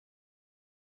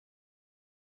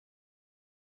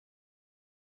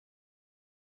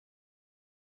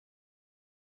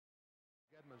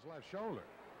His left shoulder.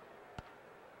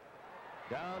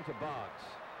 Down to Boggs.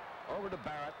 Over to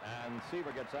Barrett, and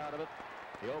Seaver gets out of it.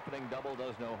 The opening double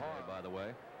does no harm, by the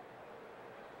way.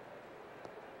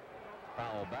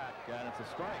 Foul back, and it's a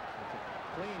strike. It's a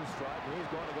clean strike, and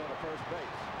he's going to go to first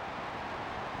base.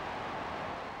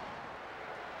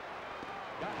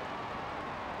 Got it.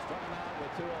 Struck him out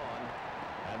with 2 on,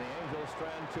 and the Angels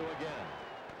strand 2 again.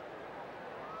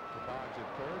 Boggs at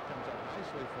third, comes up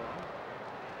nicely for him.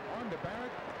 On to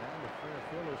Barrett, and the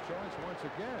fielder's choice once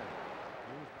again.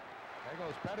 There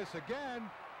goes Pettis again.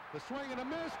 The swing and a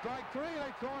miss. Strike 3.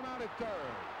 They throw him out at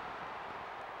third.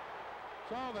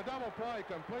 So the double play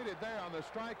completed there on the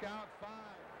strikeout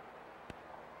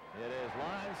 5. It is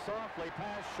lined softly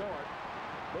past short.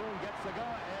 Boone gets the go,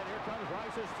 and here comes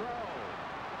Rice's throw.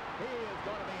 He is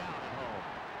going to be out at home.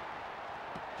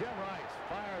 Jim Rice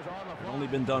fires on the fly. Had only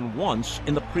been done once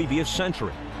in the previous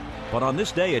century. But on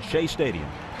this day at Shea Stadium,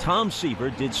 Tom Seaver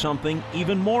did something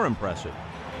even more impressive.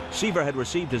 Seaver had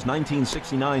received his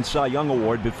 1969 Cy Young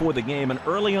Award before the game, and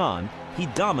early on, he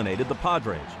dominated the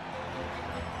Padres.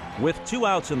 With 2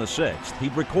 outs in the 6th,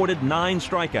 he'd recorded 9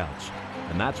 strikeouts,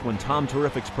 and that's when Tom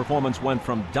Terrific's performance went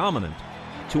from dominant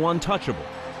to untouchable.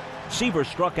 Seaver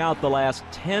struck out the last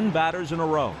 10 batters in a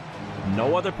row.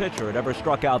 No other pitcher had ever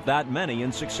struck out that many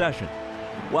in succession.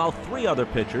 While 3 other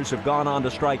pitchers have gone on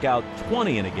to strike out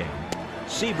 20 in a game,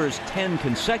 Seaver's 10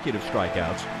 consecutive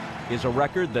strikeouts is a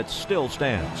record that still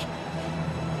stands.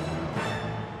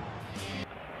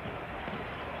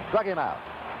 Struck him out.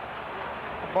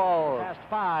 Ball past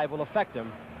 5 will affect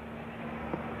him.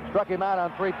 Struck him out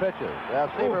on 3 pitches. Now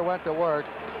Seaver went to work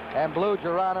and blew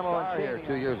Geronimo and here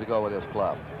 2 years ago with his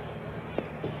club.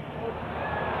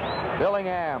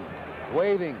 Billingham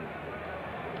waving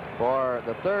for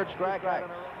the 3rd strikeout.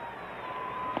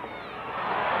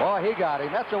 Boy, he got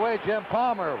him. That's the way Jim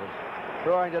Palmer was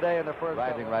throwing today in the first.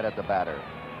 Rising right at the batter.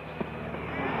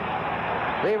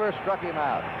 Seaver struck him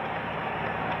out.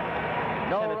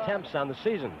 No attempts on the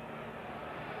season.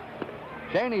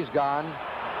 Cheney's gone.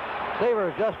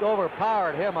 Seaver just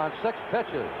overpowered him on 6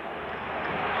 pitches.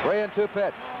 3-2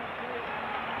 pitch.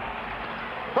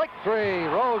 Strike 3.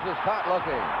 Rose is caught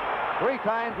looking. 3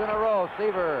 times in a row,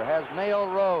 Seaver has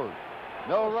nailed Rose.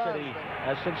 No runs.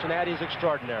 As Cincinnati is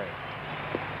extraordinary.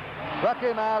 Struck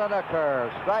him out on a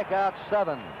curve. Strikeout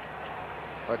 7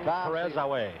 for Tom Perez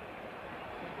away.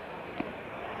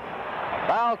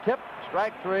 Foul tip.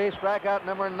 Strike 3. Strikeout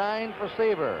number 9 for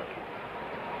Seaver.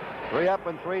 3 up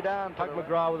and 3 down. Tug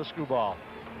McGraw with a screwball.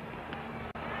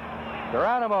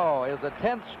 Geronimo is the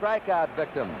 10th strikeout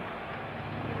victim.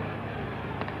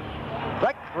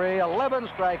 Strike 3. 11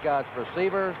 strikeouts for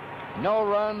Seaver. No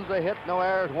runs, a hit, no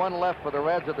errors. 1 left for the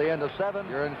Reds at the end of 7.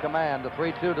 You're in command. The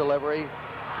 3-2 delivery.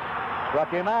 Struck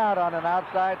him out on an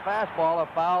outside fastball. A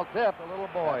foul tip. A little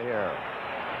boy here.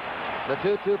 The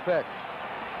 2-2 pitch.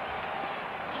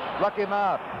 Struck him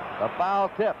out. A foul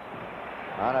tip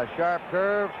on a sharp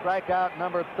curve. Strikeout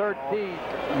number 13.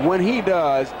 When he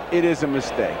does, it is a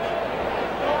mistake.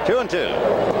 2-2.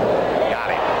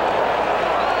 Got him.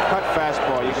 Cut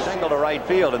fastball. You can single to right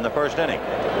field in the 1st inning.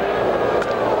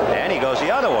 And he goes the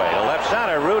other way to left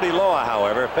center. Rudy Loa,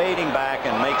 however, fading back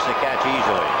and makes the catch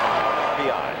easily.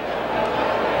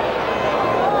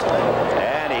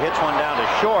 And he hits one down to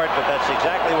short, but that's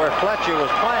exactly where Fletcher was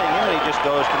playing him, and he just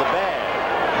goes to the bag.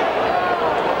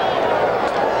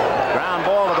 Ground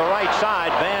ball to the right side.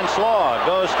 Van Slaw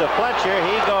goes to Fletcher.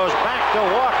 He goes back to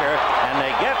Walker, and they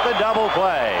get the double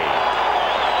play.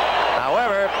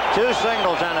 However, 2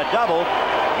 singles and a double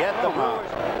get the Brewers.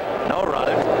 No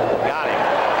runner. Got him.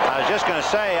 I was just going to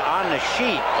say, on the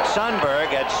sheet,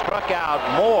 Sundberg had struck out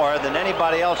more than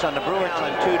anybody else on the Brewers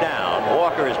team. 2 down.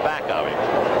 Walker is back of him.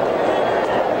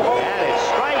 And it's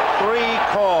strike 3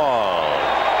 call.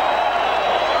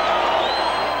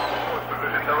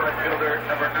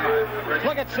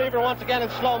 Look at Seaver once again in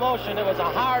slow motion. It was a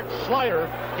hard slider.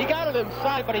 He got it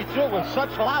inside, but he threw it with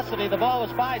such velocity the ball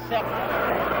was by 7.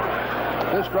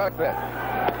 This strike pitch.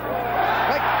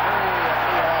 Strike 3.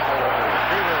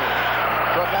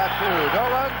 Struck out 2. No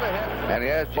runs to hit. And he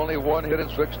has only 1 hit and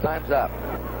 6 times up.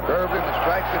 Curved him and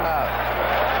strikes him out.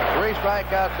 3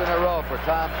 strikeouts in a row for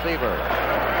Tom Seaver.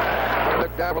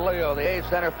 Rick Davalillo, the A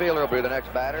center fielder, will be the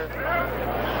next batter.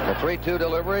 The 3-2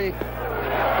 delivery.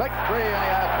 Strike 3 in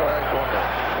the outside corner.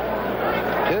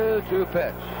 2-2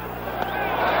 pitch.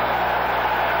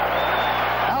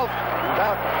 Out.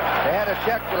 Out. They had a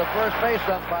check for the first base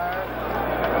umpire.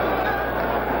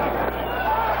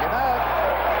 Took him out.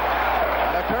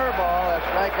 And a curveball. That's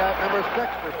strikeout number 6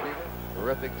 for Seaver.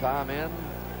 Terrific Tom in.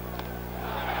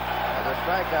 Another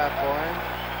strikeout for him.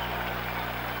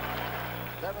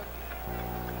 7.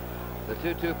 The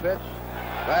 2-2 pitch.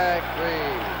 Strike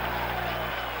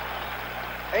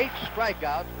 3. 8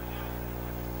 strikeouts.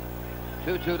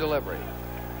 2-2 delivery.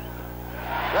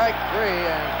 Strike 3,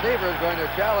 and Seaver is going to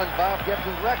challenge Bob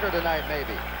Gibson's record tonight,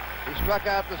 maybe. He struck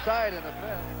out the side in the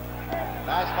fifth.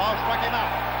 Fastball struck him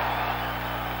out.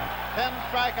 10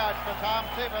 strikeouts for Tom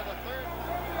Seaver, the third.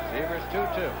 Seaver's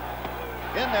 2-2.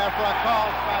 In there for a call,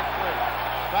 strike 3.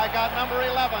 Strikeout number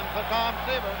 11 for Tom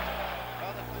Seaver.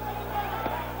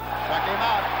 Struck him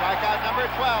out. Strikeout number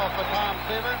 12 for Tom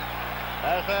Seaver.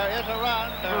 As there is a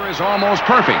run. Seaver is almost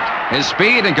perfect. His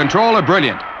speed and control are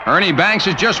brilliant. Ernie Banks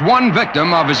is just one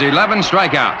victim of his 11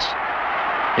 strikeouts.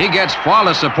 He gets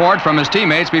flawless support from his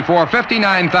teammates before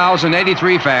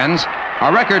 59,083 fans,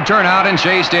 a record turnout in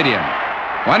Shea Stadium.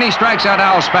 When he strikes out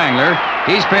Al Spangler,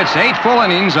 he's pitched 8 full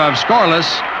innings of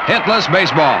scoreless, hitless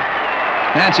baseball.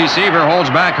 Nancy Seaver holds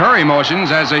back her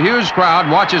emotions as a huge crowd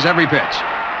watches every pitch.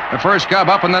 The first Cub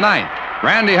up in the 9th.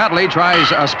 Randy Hutley tries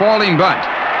a spoiling bunt,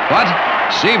 but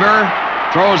Seaver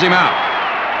throws him out.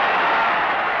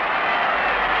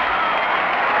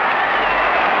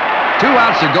 2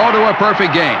 outs to go to a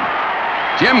perfect game.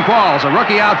 Jim Qualls, a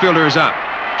rookie outfielder, is up.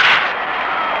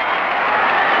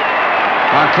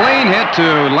 A clean hit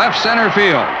to left center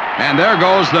field, and there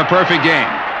goes the perfect game.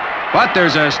 But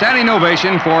there's a standing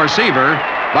ovation for Seaver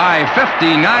by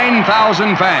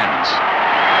 59,000 fans.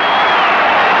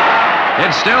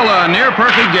 It's still a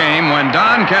near-perfect game when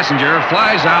Don Kessinger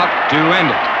flies out to end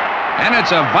it. And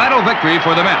it's a vital victory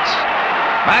for the Mets.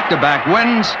 Back-to-back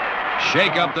wins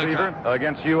shake up the Seaver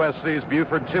against USC's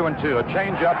Buford. 2-2. A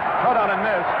changeup, cut on and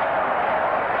missed.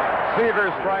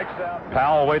 Seaver strikes out.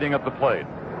 Powell waiting at the plate.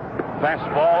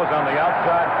 Fastball is on the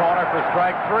outside corner for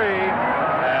strike 3,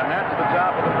 and that's the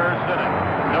top of the first inning.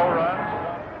 No runs.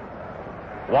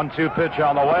 1-2 pitch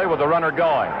on the way with the runner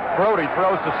going. Brody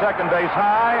throws to second base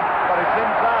high, but it's in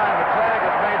time. The tag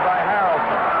is made by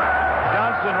Harrelson.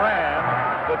 Johnson ran.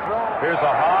 The throw. Here's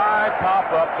a high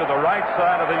pop-up to the right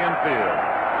side of the infield.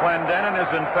 Clendenin is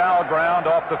in foul ground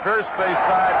off the first base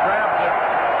side, grabs it.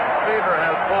 Seaver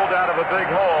has pulled out of a big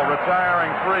hole, retiring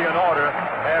 3 in order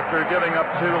after giving up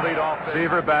 2 leadoff.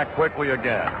 Seaver back quickly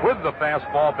again. With the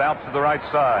fastball, bounce to the right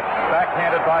side.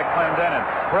 Backhanded by Clendenin.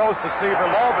 Throws to Seaver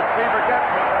low, but Seaver gets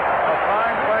it. A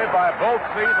fine play by both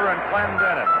Seaver and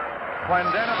Clendenin.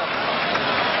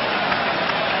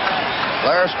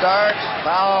 Blair starts.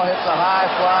 Powell hits a high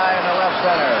fly in the left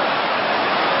center.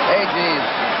 Agee's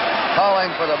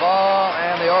calling for the ball,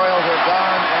 and the Orioles are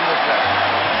gone in the 6th.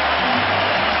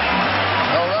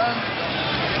 No runs.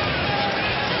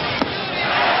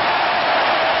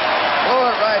 Blew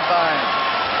it right by him.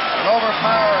 An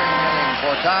overpowering inning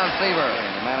for Tom Seaver,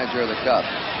 the manager of the Cubs.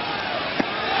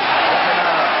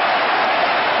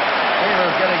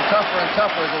 Seaver's getting tougher and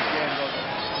tougher as this game goes on.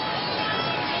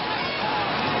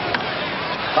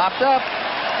 Popped up.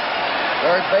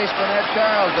 Third baseman Ed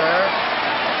Charles there.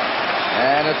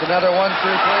 And it's another 1-2-3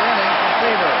 inning for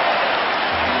Seaver.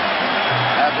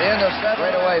 At the end of 7,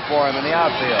 straight away for him in the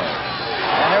outfield.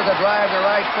 And there's a drive to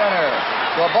right center.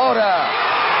 Swoboda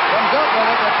comes up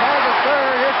with it. The target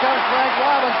third. Here comes Frank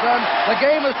Robinson. The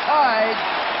game is tied.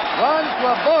 Ron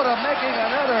Swoboda making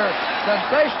another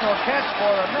sensational catch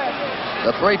for the Mets.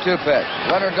 The 3-2 pitch.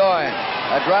 Runner going.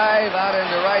 A drive out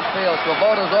into right field.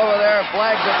 Swoboda's over there and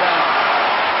flags it down.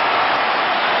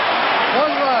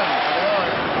 1 run for the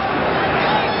Orioles.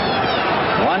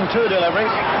 1-2 delivery.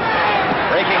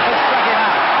 Breaking pitch struck him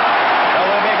out. So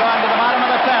we'll be going to the bottom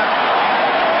of the 10th.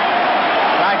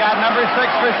 Strikeout number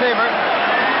 6 for Seaver.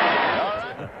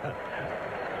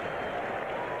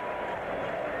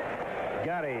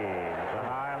 Got him. The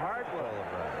high hardwood.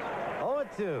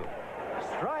 0-2.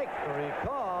 Strike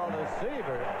recall to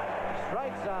Seaver.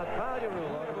 Strikes out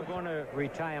Pagliarulo. We're going to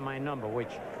retire my number,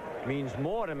 which means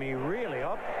more to me, really.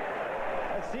 Up.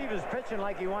 Seaver's pitching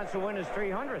like he wants to win his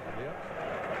 300th. Yep.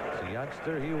 As a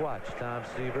youngster, he watched Tom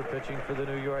Seaver pitching for the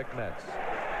New York Mets.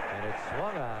 And it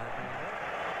swung on.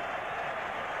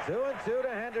 2-2 to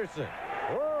Henderson.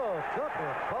 Whoa, took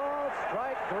a call.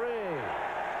 Strike 3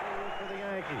 for the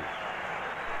Yankees.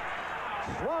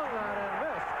 Swung on and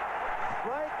missed.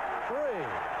 Strike 3.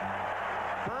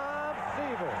 Tom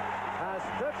Seaver has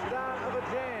stretched out of a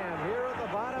jam here at the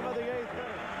bottom of the 8th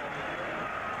inning.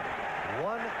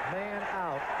 1 man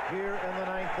out here in the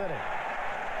 9th inning.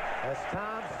 As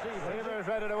Tom Seaver is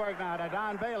ready to work now to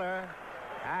Don Baylor.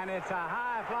 And it's a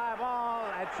high fly ball.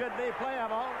 It should be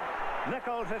playable.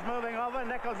 Nichols is moving over.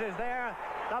 Nichols is there.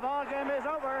 The ball game is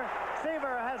over.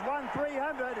 Seaver has won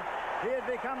 300. He has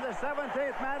become the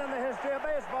 17th man in the history of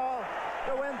baseball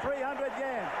to win 300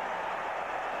 games.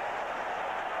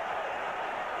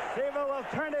 Seaver will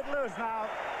turn it loose now.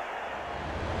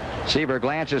 Seaver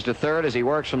glances to third as he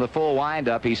works from the full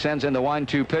windup. He sends in the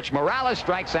 1-2 pitch. Morales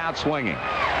strikes out swinging.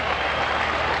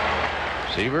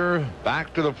 Seaver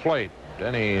back to the plate.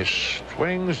 Then he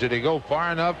swings. Did he go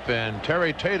far enough? And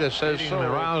Terry Tatus says so.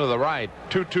 Around to the right.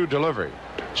 2-2 delivery.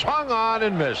 Swung on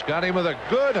and missed. Got him with a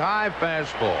good high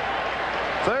fastball.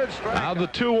 Third strike. Now the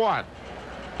 2-1.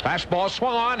 Fastball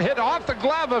swung on, hit off the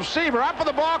glove of Seaver. Up with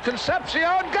the ball.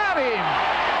 Concepcion got him.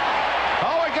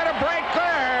 Oh, we get a break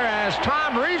there as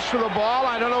Tom reached for the ball.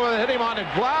 I don't know whether it hit him on the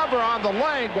glove or on the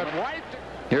leg, but right.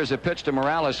 Here's a pitch to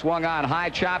Morales. Swung on, high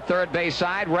chop, third base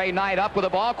side. Ray Knight up with the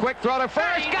ball. Quick throw to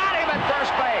first. Got him at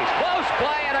first base. Close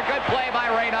play and a good play by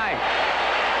Ray Knight.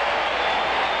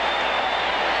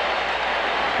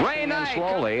 Ray Knight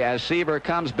slowly as Seaver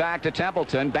comes back to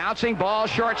Templeton. Bouncing ball,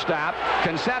 shortstop.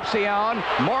 Concepcion.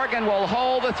 Morgan will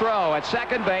hold the throw at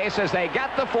second base as they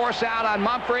get the force out on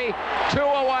Mumphrey. 2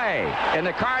 away in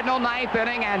the Cardinal ninth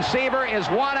inning, and Seaver is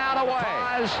 1 out away.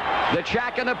 The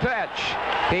check and the pitch.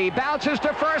 He bounces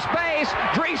to first base.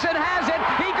 Dreesen has it.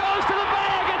 He goes to the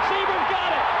bag, and Seaver's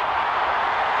got it.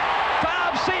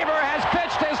 Tom Seaver has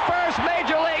pitched his first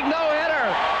Major League no-hitter,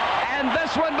 and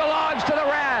this one belongs to the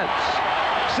Reds.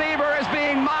 Seaver is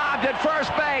being mobbed at first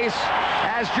base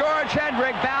as George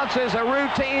Hendrick bounces a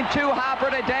routine 2-hopper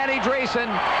to Danny Dreesen,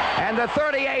 and the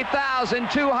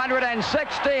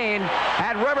 38,216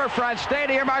 at Riverfront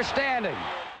Stadium are standing.